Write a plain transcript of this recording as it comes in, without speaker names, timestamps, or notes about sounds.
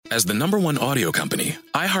As the #1 audio company,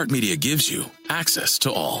 iHeartMedia gives you access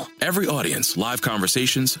to all. Every audience, live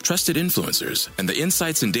conversations, trusted influencers, and the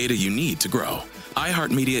insights and data you need to grow.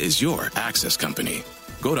 iHeartMedia is your access company.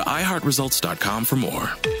 Go to iHeartResults.com for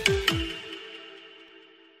more.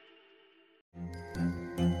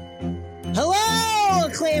 Hello,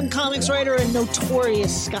 acclaimed comics writer and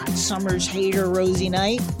notorious Scott Summers hater, Rosie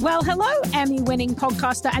Knight. Well, hello, Emmy-winning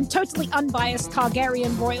podcaster and totally unbiased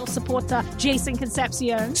Targaryen royal supporter, Jason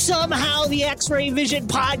Concepcion. Somehow the X-Ray Vision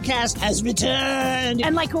podcast has returned.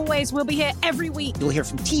 And like always, we'll be here every week. You'll hear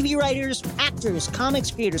from TV writers, actors,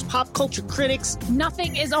 comics creators, pop culture critics.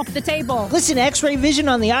 Nothing is off the table. Listen to X-Ray Vision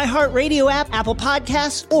on the iHeartRadio app, Apple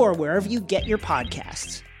Podcasts, or wherever you get your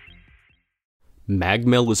podcasts.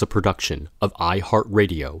 MagMill is a production of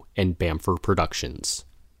iHeartRadio and Bamford Productions.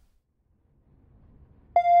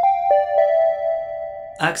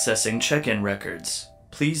 Accessing check-in records.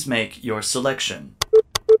 Please make your selection.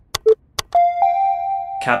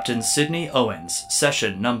 Captain Sidney Owens,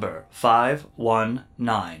 session number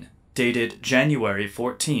 519, dated January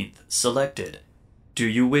 14th, selected. Do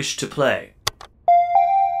you wish to play?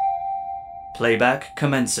 Playback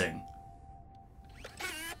commencing.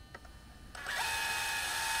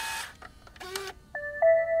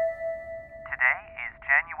 Today is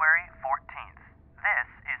January 14th. This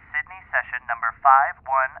is Sydney session number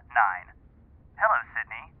 519. Hello,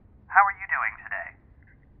 Sydney. How are you doing today?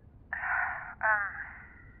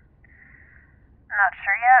 Not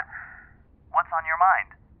sure yet. What's on your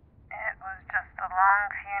mind? It was just a long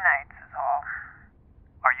few nights is all.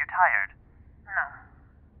 Are you tired? No.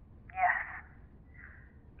 Yes.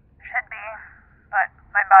 Should be, but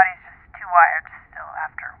my body's just too wired still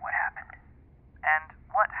after what happened. And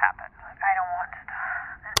what happened? I don't want to.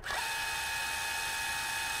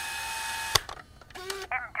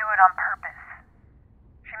 Didn't do it on purpose.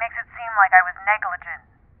 She makes it seem like I was negligent,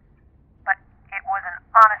 but it was an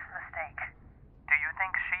honest mistake. Do you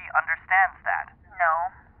think she understands that?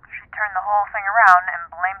 No, she turned the whole thing around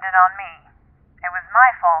and blamed it on me. It was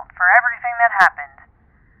my fault for everything that happened.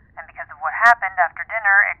 And because of what happened after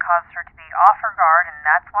dinner, it caused her to be off her guard, and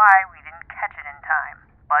that's why we didn't catch it in time.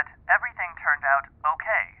 But everything turned out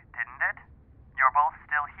okay, didn't it? You're both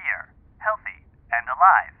still here, healthy and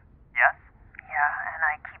alive, yes? Yeah, and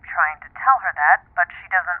I keep trying to tell her that, but she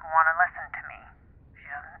doesn't want to listen to me. She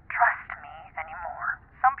doesn't trust me anymore.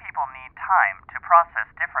 Some people need time to process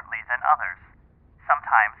differently than others.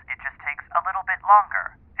 Sometimes it just takes a little bit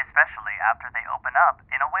longer, especially after they open up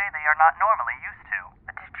in a way they are not normally used to.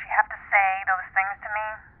 But did she have to say those things to me?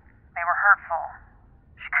 They were hurtful.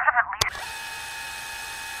 She could have at least...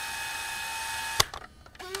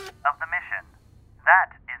 Of the mission.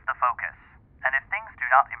 That is the focus. And if things do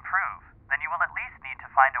not improve, then you will at least need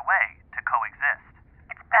to find a way to coexist.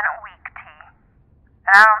 It's been a week, T.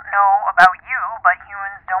 And I don't know about you, but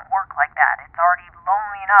humans don't work like that. It's already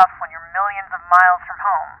lonely enough when you're millions of miles from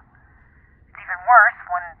home. It's even worse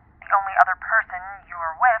when the only other person you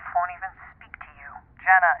are with won't even speak to you.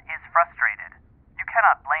 Jana is frustrated. You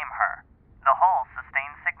cannot blame her. The hull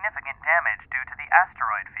sustained significant damage due to the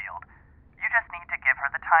asteroid field. You just need to give her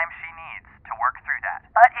the time she needs to work through that.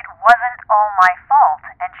 But it wasn't all my fault,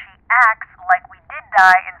 and she acts like we did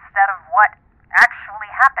die instead of what actually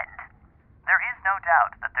happened. There is no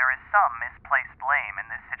doubt that there is some misplaced blame in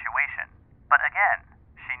this situation. But again,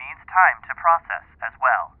 she needs time to process as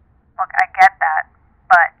well. Look, I get that,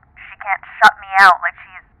 but she can't shut me out like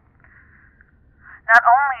she's... Not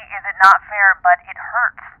only is it not fair, but it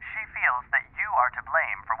hurts. She feels that you are to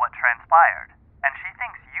blame for what transpired, and she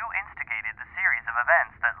thinks you instigated the series of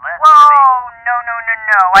events that led to the... Whoa, no.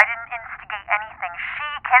 I didn't instigate anything. She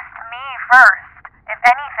kissed me first. If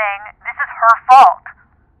anything, this is her fault.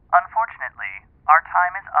 Unfortunately, our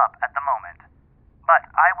time is up at the moment. But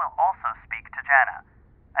I will also speak to Jana,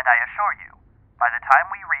 and I assure you, by the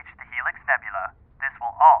time we reach the Helix Nebula, this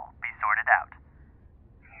will all be sorted out.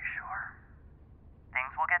 You sure?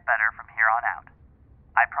 Things will get better from here on out.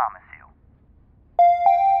 I promise you.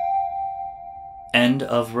 End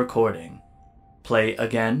of recording. Play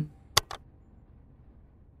again.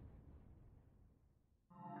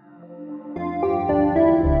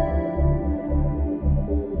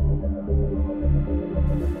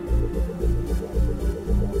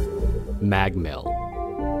 MagMill.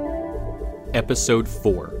 Episode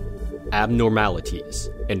 4. Abnormalities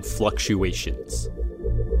and Fluctuations.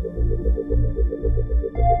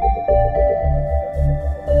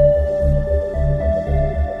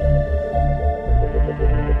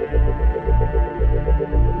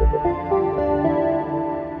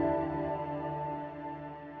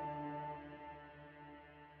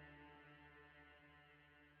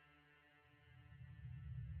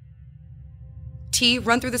 T,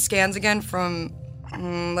 run through the scans again from,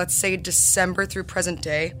 let's say, December through present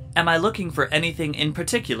day. Am I looking for anything in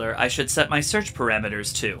particular I should set my search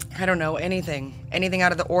parameters to? I don't know, anything. Anything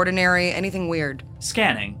out of the ordinary, anything weird.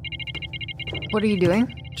 Scanning. What are you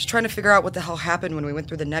doing? Just trying to figure out what the hell happened when we went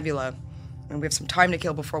through the nebula. And we have some time to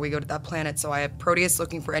kill before we go to that planet, so I have Proteus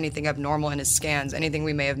looking for anything abnormal in his scans, anything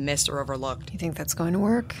we may have missed or overlooked. You think that's going to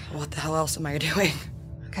work? What the hell else am I doing?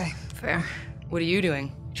 Okay, fair. What are you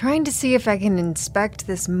doing? Trying to see if I can inspect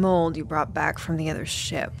this mold you brought back from the other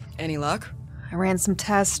ship. Any luck? I ran some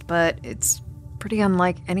tests, but it's pretty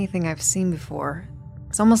unlike anything I've seen before.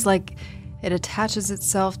 It's almost like it attaches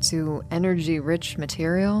itself to energy-rich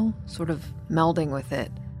material, sort of melding with it.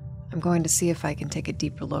 I'm going to see if I can take a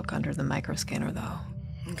deeper look under the microscanner,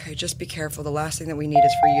 though. Okay, just be careful. The last thing that we need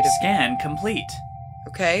is for you to... Scan complete.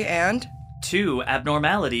 Okay, and? 2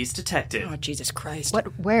 abnormalities detected. Oh, Jesus Christ.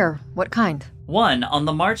 What? Where? What kind? 1 on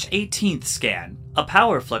the March 18th scan. A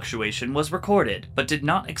power fluctuation was recorded, but did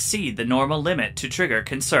not exceed the normal limit to trigger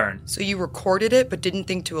concern. So you recorded it, but didn't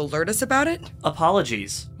think to alert us about it?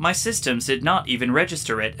 Apologies. My systems did not even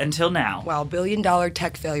register it until now. Wow, billion-dollar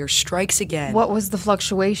tech failure strikes again. What was the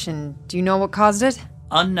fluctuation? Do you know what caused it?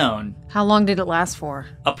 Unknown. How long did it last for?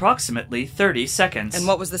 Approximately 30 seconds. And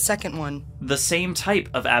what was the second one? The same type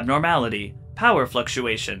of abnormality. Power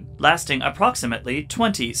fluctuation, lasting approximately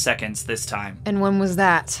 20 seconds this time. And when was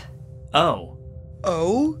that? Oh.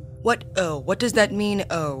 Oh? What oh? What does that mean,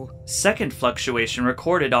 oh? Second fluctuation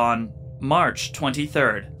recorded on March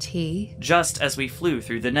 23rd. T? Just as we flew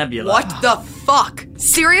through the nebula. What the fuck?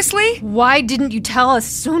 Seriously? Why didn't you tell us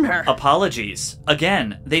sooner? Apologies.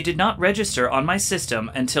 Again, they did not register on my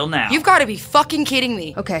system until now. You've got to be fucking kidding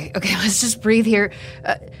me. Okay, let's just breathe here.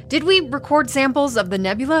 Did we record samples of the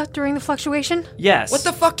nebula during the fluctuation? Yes. What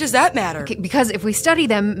the fuck does that matter? Okay, because if we study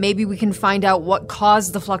them, maybe we can find out what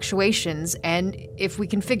caused the fluctuations, and if we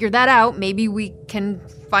can figure that out, maybe we can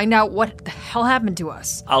find out what the hell happened to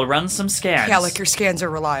us. I'll run some scans. Yeah, like your scans are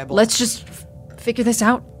reliable. Let's just figure this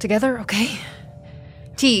out together, okay?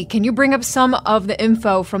 T, can you bring up some of the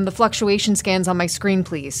info from the fluctuation scans on my screen,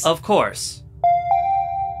 please? Of course.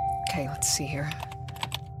 Okay, let's see here.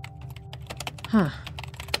 Huh.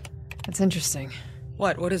 That's interesting.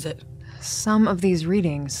 What is it? Some of these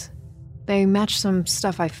readings, they match some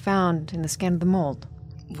stuff I found in the scan of the mold.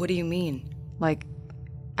 What do you mean? Like,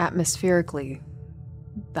 atmospherically,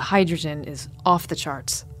 the hydrogen is off the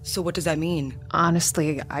charts. So what does that mean?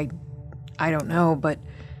 Honestly, I don't know, but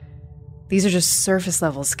these are just surface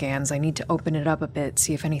level scans. I need to open it up a bit,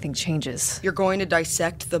 see if anything changes. You're going to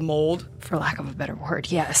dissect the mold? For lack of a better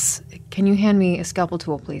word, yes. Can you hand me a scalpel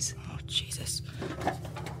tool, please? Oh, Jesus.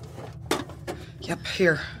 Yep,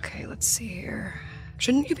 here. Okay, let's see here.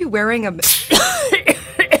 Shouldn't you be wearing a...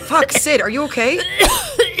 Fuck, Sid, are you okay?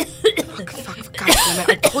 Fuck, God damn it.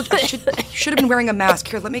 I told you, you should have been wearing a mask.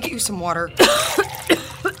 Here, let me get you some water.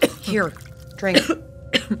 Here, drink.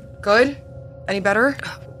 Good? Any better?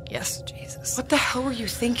 Yes, Jesus. What the hell were you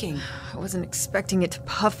thinking? I wasn't expecting it to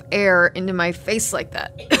puff air into my face like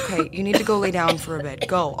that. Okay, you need to go lay down for a bit.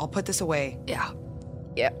 Go, I'll put this away. Yeah,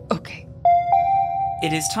 okay.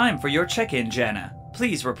 It is time for your check-in, Jana.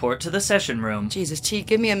 Please report to the session room. Jesus, T,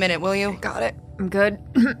 give me a minute, will you? Got it. I'm good.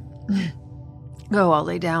 Go, I'll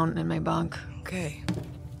lay down in my bunk. Okay.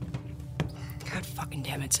 God fucking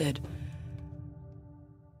damn it, Sid.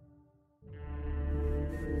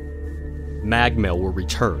 Magmail will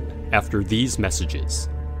return after these messages.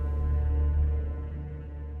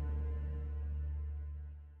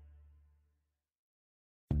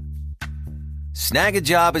 Snag a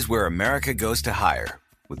Job is where America goes to hire,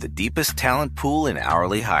 with the deepest talent pool in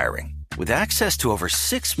hourly hiring. With access to over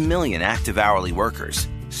 6 million active hourly workers,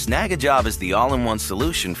 Snag a Job is the all-in-one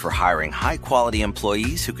solution for hiring high-quality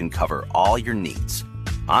employees who can cover all your needs.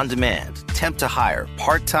 On demand, temp to hire,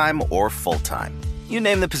 part-time or full-time. You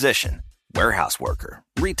name the position. Warehouse worker,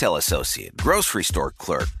 retail associate, grocery store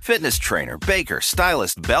clerk, fitness trainer, baker,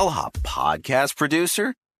 stylist, bellhop, podcast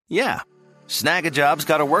producer. Yeah, Snag a Job's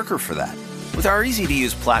got a worker for that. With our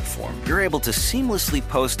easy-to-use platform, you're able to seamlessly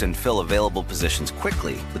post and fill available positions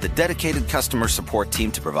quickly with a dedicated customer support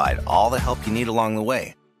team to provide all the help you need along the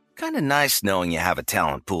way. Kind of nice knowing you have a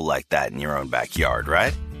talent pool like that in your own backyard,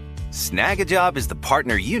 right? Snag a Job is the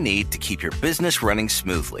partner you need to keep your business running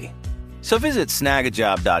smoothly. So visit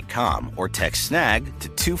snagajob.com or text snag to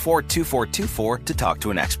 242424 to talk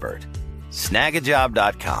to an expert.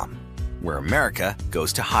 Snagajob.com, where America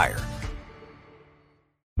goes to hire.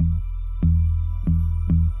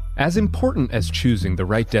 As important as choosing the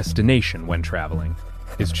right destination when traveling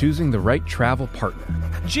is choosing the right travel partner.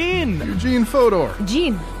 Eugene Fodor.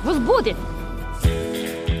 Gene, was booted.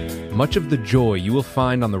 much of the joy you will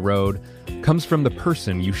find on the road comes from the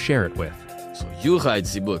person you share it with. So you write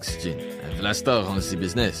the books, Jin, and Vlastar runs the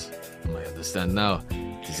business. I understand now.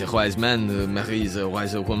 It is a wise man marries a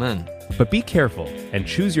wiser woman. But be careful and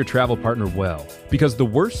choose your travel partner well, because the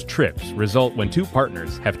worst trips result when two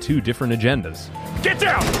partners have two different agendas. Get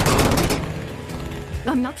down!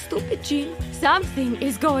 I'm not stupid, Jean. Something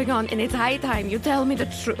is going on, and it's high time you tell me the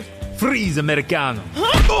truth. Freeze, Americano!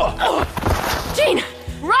 Jean,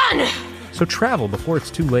 run! So travel before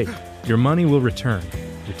it's too late. Your money will return,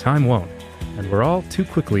 your time won't, and we're all too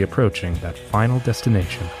quickly approaching that final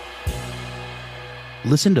destination.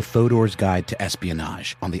 Listen to Fodor's Guide to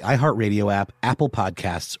Espionage on the iHeartRadio app, Apple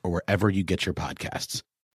Podcasts, or wherever you get your podcasts.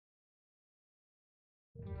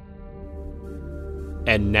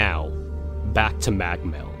 And now, back to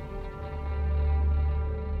Magmel.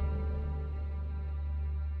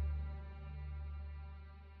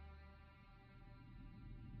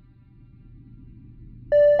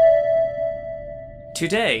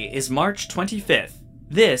 Today is March 25th.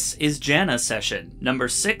 This is Jana session number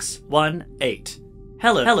 618.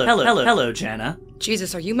 Hello, Jana.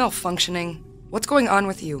 Jesus, are you malfunctioning? What's going on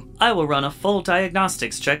with you? I will run a full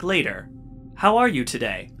diagnostics check later. How are you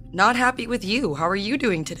today? Not happy with you. How are you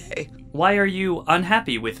doing today? Why are you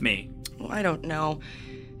unhappy with me? Well, I don't know.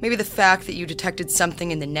 Maybe the fact that you detected something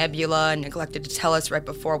in the nebula and neglected to tell us right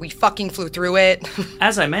before we fucking flew through it.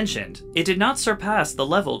 As I mentioned, it did not surpass the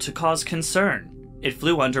level to cause concern. It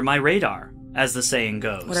flew under my radar, as the saying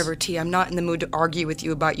goes. Whatever, T. I'm not in the mood to argue with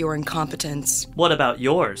you about your incompetence. What about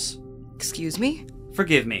yours? Excuse me?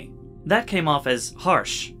 Forgive me. That came off as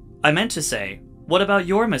harsh. I meant to say, what about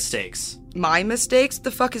your mistakes? My mistakes?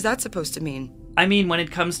 The fuck is that supposed to mean? I mean when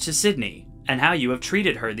it comes to Sydney, and how you have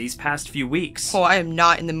treated her these past few weeks. Oh, I am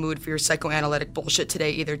not in the mood for your psychoanalytic bullshit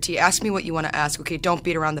today either, T. Ask me what you want to ask, okay? Don't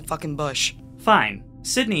beat around the fucking bush. Fine.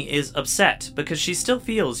 Sydney is upset because she still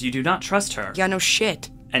feels you do not trust her. Yeah, no shit.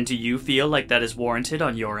 And do you feel like that is warranted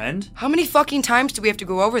on your end? How many fucking times do we have to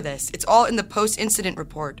go over this? It's all in the post-incident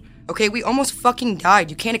report. Okay, we almost fucking died.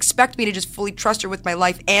 You can't expect me to just fully trust her with my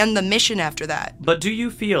life and the mission after that. But do you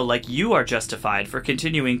feel like you are justified for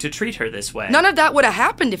continuing to treat her this way? None of that would have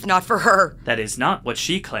happened if not for her. That is not what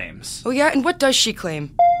she claims. Oh yeah, and what does she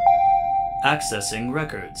claim? Accessing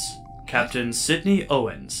records. Captain Sydney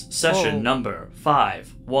Owens, session number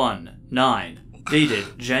 519,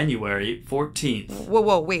 dated January 14th.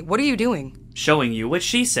 Whoa, wait, what are you doing? Showing you what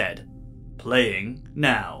she said. Playing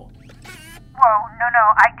now. Whoa, no,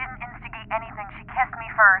 I didn't instigate anything. She kissed me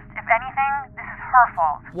first. If anything, this is her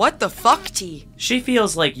fault. What the fuck, T? She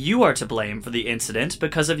feels like you are to blame for the incident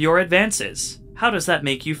because of your advances. How does that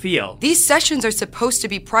make you feel? These sessions are supposed to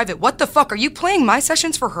be private. What the fuck? Are you playing my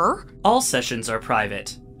sessions for her? All sessions are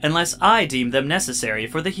private, unless I deem them necessary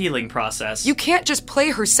for the healing process. You can't just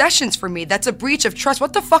play her sessions for me. That's a breach of trust.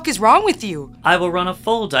 What the fuck is wrong with you? I will run a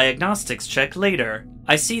full diagnostics check later.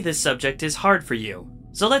 I see this subject is hard for you,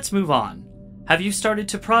 so let's move on. Have you started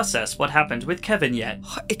to process what happened with Kevin yet?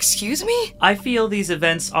 Excuse me? I feel these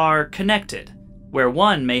events are connected, where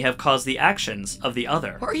one may have caused the actions of the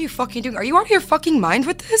other. What are you fucking doing? Are you out of your fucking mind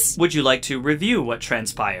with this? Would you like to review what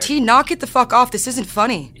transpired? T, knock it the fuck off. This isn't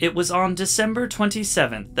funny. It was on December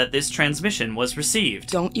 27th that this transmission was received.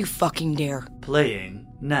 Don't you fucking dare. Playing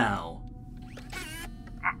now.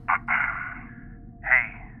 Hey,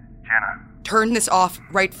 Jenna. Turn this off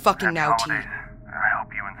right fucking now, T. I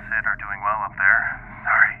hope you and Sid are doing well up there.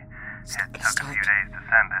 Sorry. It took a few days to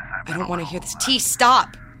send this. I don't want to hear this. T,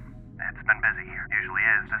 stop! It's been busy. Usually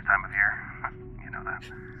is this time of year. You know that.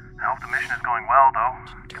 I hope the mission is going well, though.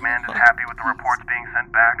 Command is happy with the reports being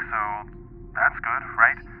sent back, so that's good,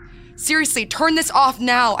 right? Seriously, turn this off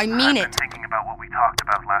now. I mean it. I've been thinking about what we talked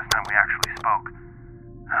about last time we actually spoke.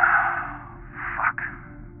 Fuck.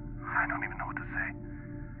 I don't even know what to say.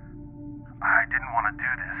 I didn't want to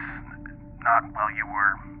do this. Not while you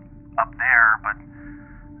were up there, but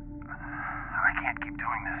I can't keep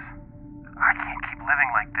doing this. I can't keep living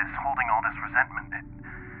like this, holding all this resentment.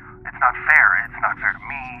 It's not fair. It's not fair to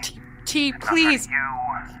me. T, please. You.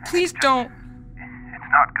 Please don't. It's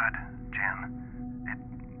not good, Jan. It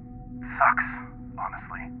sucks,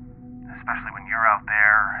 honestly. Especially when you're out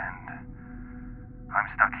there and I'm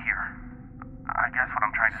stuck here. I guess what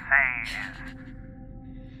I'm trying to say is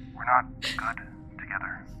we're not good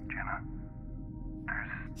together, Jenna.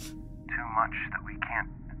 There's too much that we can't,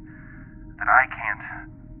 that I can't.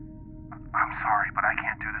 I'm sorry, but I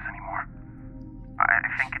can't do this anymore. I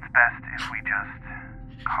think it's best if we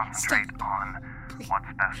just concentrate on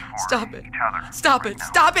what's best for each other. Stop it.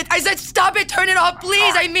 Stop it. I said stop it. Turn it off,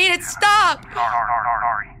 please. I mean it. Stop.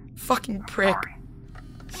 Sorry. Fucking prick.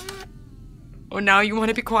 Oh, now you want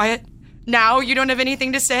to be quiet? Now you don't have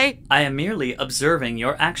anything to say? I am merely observing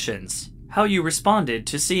your actions. How you responded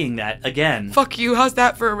to seeing that again. Fuck you, how's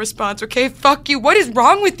that for a response, okay? Fuck you, what is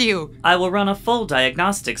wrong with you? I will run a full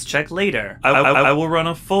diagnostics check later. I will run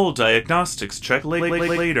a full diagnostics check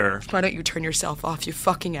later. Why don't you turn yourself off, you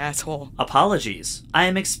fucking asshole? Apologies. I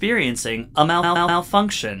am experiencing a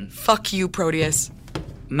malfunction. Fuck you, Proteus.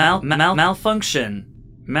 Malfunction.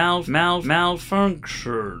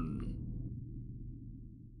 Malfunction.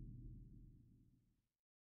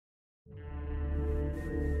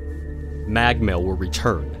 Magmail will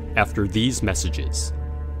return after these messages.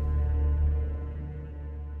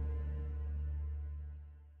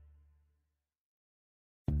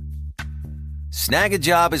 Snag a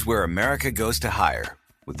Job is where America goes to hire,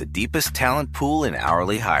 with the deepest talent pool in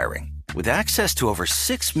hourly hiring. With access to over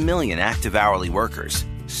 6 million active hourly workers,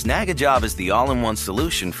 Snag a Job is the all-in-one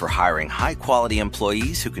solution for hiring high-quality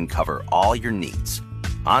employees who can cover all your needs.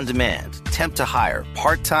 On demand, temp to hire,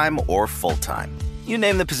 part-time or full-time. You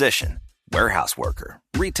name the position. Warehouse worker,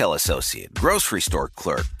 retail associate, grocery store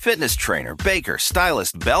clerk, fitness trainer, baker,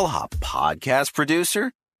 stylist, bellhop, podcast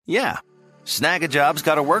producer? Yeah, Snag a Job's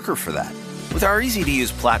got a worker for that. With our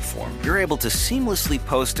easy-to-use platform, you're able to seamlessly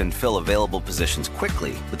post and fill available positions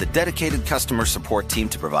quickly with a dedicated customer support team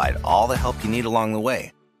to provide all the help you need along the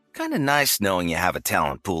way. Kinda nice knowing you have a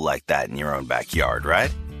talent pool like that in your own backyard,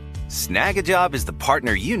 right? Snag a Job is the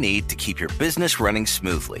partner you need to keep your business running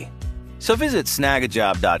smoothly. So visit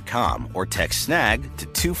snagajob.com or text SNAG to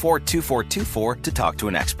 242424 to talk to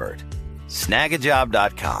an expert.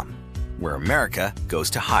 Snagajob.com, where America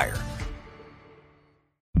goes to hire.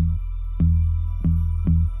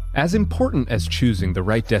 As important as choosing the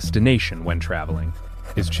right destination when traveling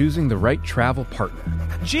is choosing the right travel partner.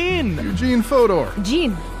 Gene! Eugene Fodor.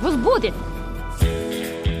 Gene, was booted.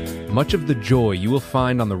 Much of the joy you will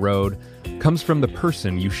find on the road comes from the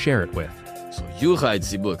person you share it with. So you write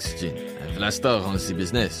the books, Gene, and Vlastar runs the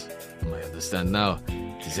business. I understand now.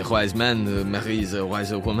 Tis a wise man marries a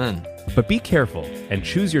wiser woman. But be careful and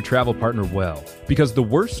choose your travel partner well, because the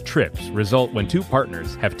worst trips result when two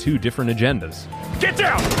partners have two different agendas. Get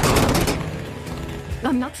down!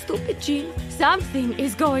 I'm not stupid, Gene. Something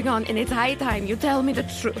is going on, and it's high time you tell me the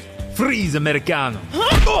truth. Freeze, Americano!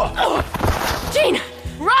 Gene,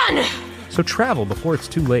 run! So travel before it's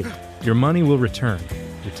too late. Your money will return,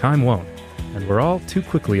 your time won't, and we're all too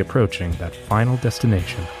quickly approaching that final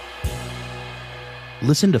destination.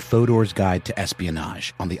 Listen to Fodor's Guide to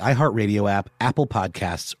Espionage on the iHeartRadio app, Apple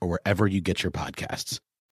Podcasts, or wherever you get your podcasts.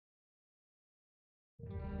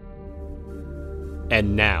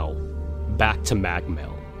 And now, back to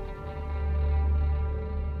Magmail.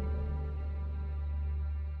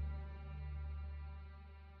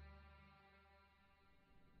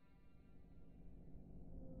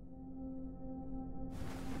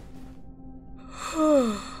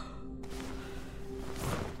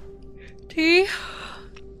 T?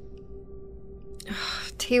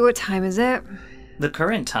 T, what time is it? The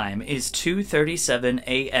current time is 2:37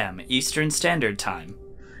 a.m. Eastern Standard Time.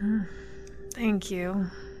 Thank you.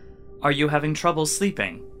 Are you having trouble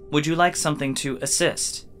sleeping? Would you like something to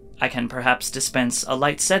assist? I can perhaps dispense a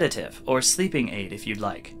light sedative or sleeping aid if you'd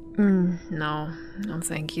like. No,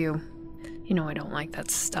 thank you. You know I don't like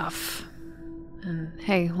that stuff. And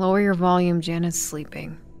hey, lower your volume, Janet's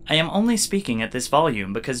sleeping. I am only speaking at this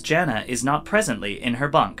volume because Jana is not presently in her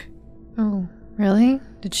bunk. Oh, really?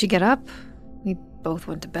 Did she get up? We both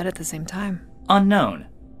went to bed at the same time. Unknown.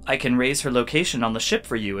 I can raise her location on the ship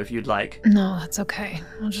for you if you'd like. No, that's okay.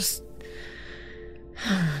 I'll just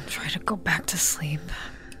try to go back to sleep.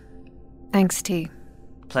 Thanks, T.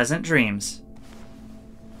 Pleasant dreams.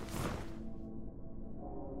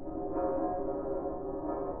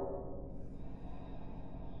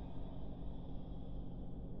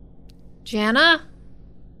 Jana?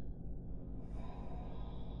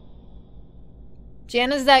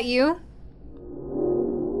 Jana, is that you?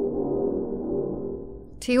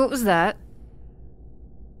 T, what was that?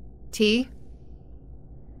 T?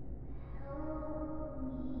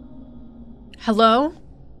 Hello?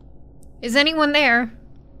 Is anyone there?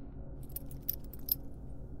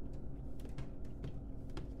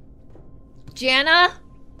 Jana?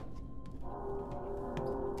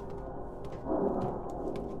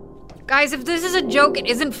 Guys, if this is a joke, it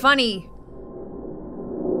isn't funny.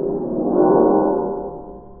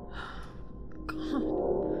 God.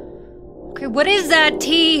 Okay, what is that,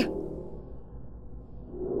 T?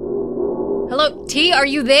 Hello, T, are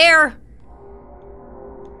you there?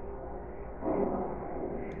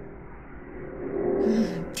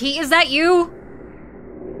 T, is that you?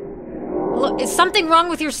 Hello, is something wrong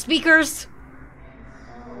with your speakers?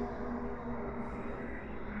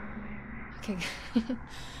 Okay.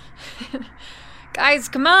 Guys,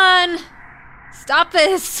 come on! Stop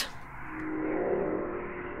this!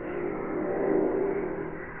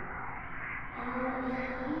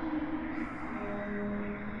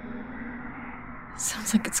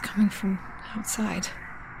 Sounds like it's coming from outside.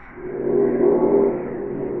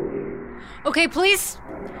 Okay, please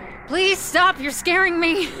stop. You're scaring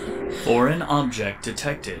me. Foreign object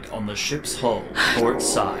detected on the ship's hull, port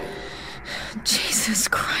side. Jesus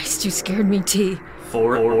Christ, you scared me, T.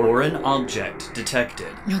 Foreign object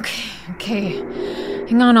detected. Okay.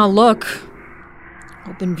 Hang on, I'll look.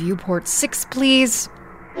 Open viewport 6, please.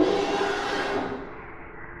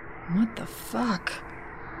 What the fuck?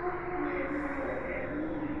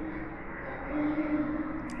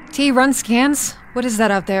 T, run scans. What is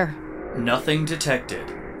that out there? Nothing detected.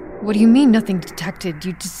 What do you mean, nothing detected?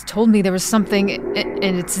 You just told me there was something, and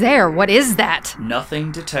it's there. What is that?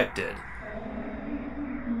 Nothing detected.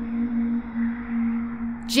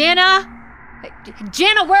 Jana?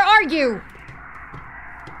 Jana, where are you?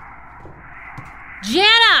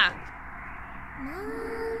 Jana!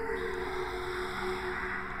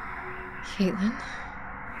 Caitlin?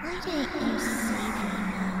 Why didn't you save me,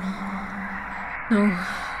 Mommy? No.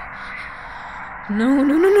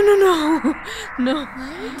 No.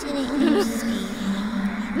 Why didn't you save me?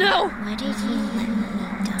 No! Why did you let me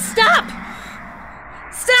die? Stop!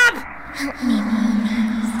 Help me,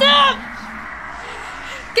 Mommy. Stop!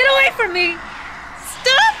 Get away from me!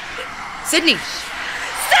 Stop! Sydney!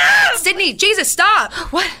 Stop! Sydney, Jesus, stop!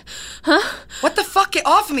 What? Huh? What the fuck? Get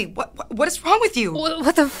off of me! What is wrong with you?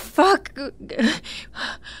 What the fuck?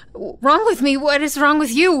 Wrong with me? What is wrong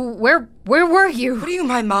with you? Where were you? What are you,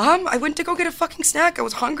 my mom? I went to go get a fucking snack. I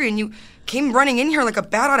was hungry and you came running in here like a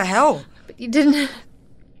bat out of hell. But you didn't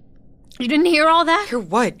hear all that? Hear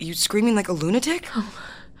what? You screaming like a lunatic? Oh,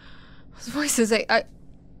 those voices,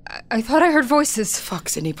 I thought I heard voices. Fuck,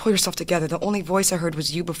 Sydney, pull yourself together. The only voice I heard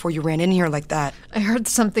was you before you ran in here like that. I heard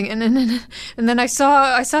something, and then I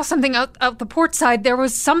saw something out the port side. There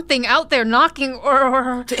was something out there knocking,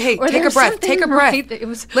 or Hey, or take a breath. Take a breath. Right. It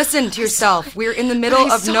was. Listen to yourself. We're in the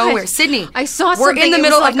middle of nowhere. Sydney, I saw we're something. in the It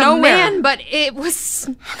middle was like of nowhere. A man, but it was.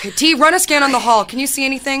 Okay, T, run a scan on the hall. Can you see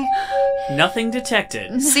anything? Nothing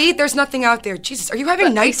detected. See, there's nothing out there. Jesus, are you having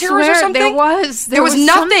But night I terrors swear or something? There was nothing.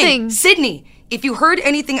 something. Sydney, if you heard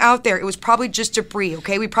anything out there, it was probably just debris,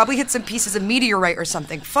 okay? We probably hit some pieces of meteorite or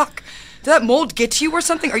something. Fuck. Did that mold get to you or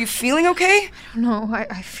something? Are you feeling okay? I don't know.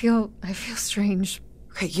 I feel strange.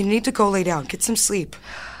 Okay, you need to go lay down. Get some sleep.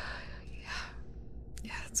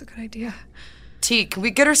 Yeah, that's a good idea. T, can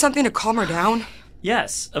we get her something to calm her down?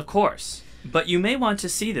 Yes, of course. But you may want to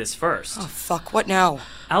see this first. Oh, fuck. What now?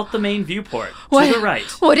 Out the main viewport, What? to the right.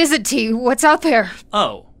 What is it, T? What's out there?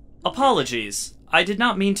 Oh, apologies. I did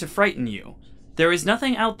not mean to frighten you. There is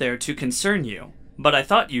nothing out there to concern you, but I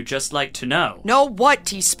thought you'd just like to know. No, what,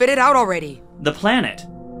 T? Spit it out already. The planet.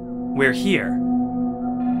 We're here.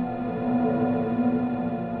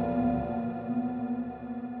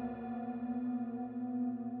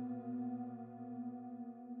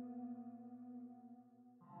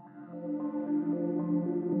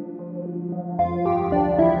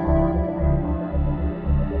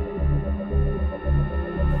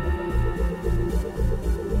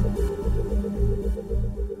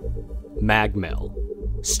 Magmel,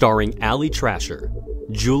 starring Ali Trasher,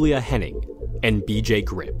 Julia Henning, and BJ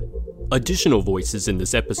Grip. Additional voices in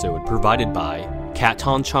this episode provided by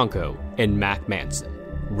Katon Chanko and Mac Manson.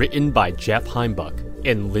 Written by Jeff Heimbuck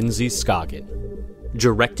and Lindsay Scoggin.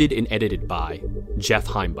 Directed and edited by Jeff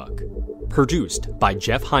Heimbuck. Produced by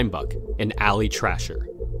Jeff Heimbuck and Ali Trasher.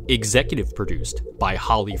 Executive produced by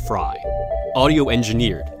Holly Fry. Audio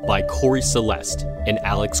engineered by Corey Celeste and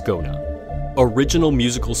Alex Gona. Original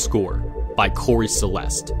musical score by Corey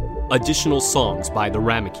Celeste. Additional songs by The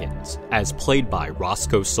Ramekins, as played by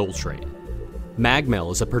Roscoe Soultrain.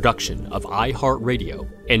 Magmel is a production of iHeartRadio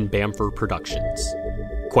and Bamford Productions.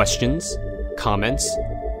 Questions? Comments?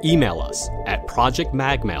 Email us at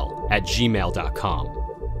projectmagmel@gmail.com.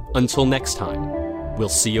 Until next time, we'll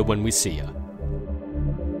see you when we see you.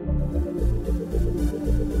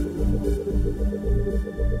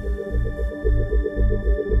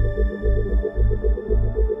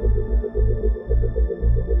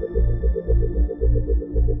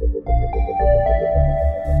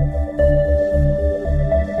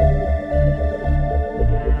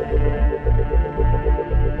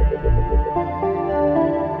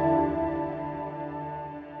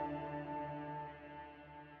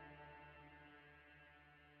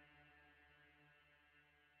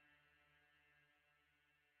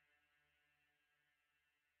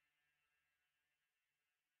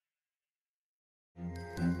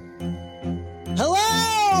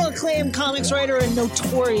 acclaimed comics writer and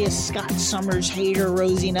notorious Scott Summers hater,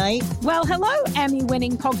 Rosie Knight. Well, hello,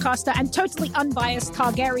 Emmy-winning podcaster and totally unbiased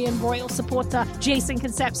Targaryen royal supporter, Jason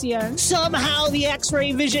Concepcion. Somehow the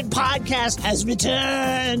X-Ray Vision podcast has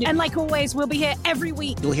returned. And like always, we'll be here every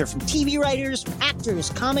week. You'll hear from TV writers,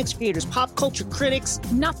 actors, comics creators, pop culture critics.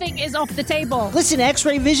 Nothing is off the table. Listen to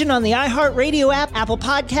X-Ray Vision on the iHeartRadio app, Apple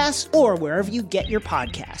Podcasts, or wherever you get your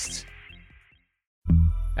podcasts.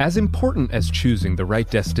 As important as choosing the right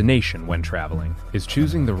destination when traveling is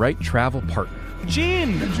choosing the right travel partner.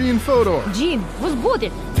 Gene Fodor. Gene was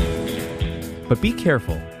good. But be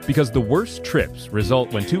careful, because the worst trips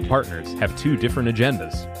result when two partners have two different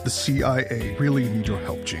agendas. The CIA really need your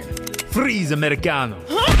help, Gene. Freeze, Americano.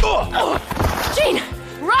 Gene,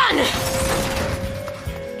 run!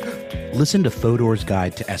 Listen to Fodor's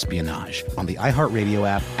Guide to Espionage on the iHeartRadio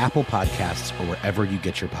app, Apple Podcasts, or wherever you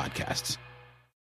get your podcasts.